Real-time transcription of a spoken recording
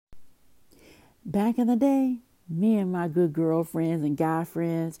Back in the day, me and my good girlfriends and guy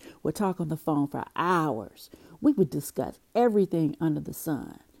friends would talk on the phone for hours. We would discuss everything under the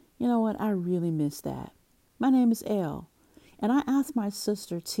sun. You know what? I really miss that. My name is Elle, and I asked my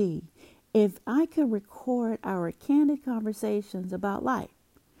sister T if I could record our candid conversations about life.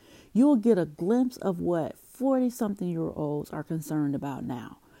 You'll get a glimpse of what 40-something-year-olds are concerned about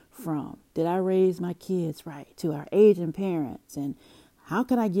now. From did I raise my kids right to our aging parents and how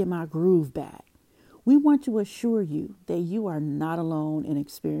can I get my groove back? We want to assure you that you are not alone in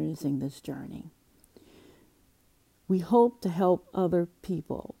experiencing this journey. We hope to help other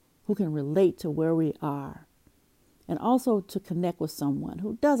people who can relate to where we are and also to connect with someone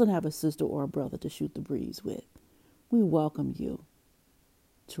who doesn't have a sister or a brother to shoot the breeze with. We welcome you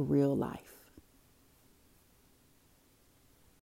to real life.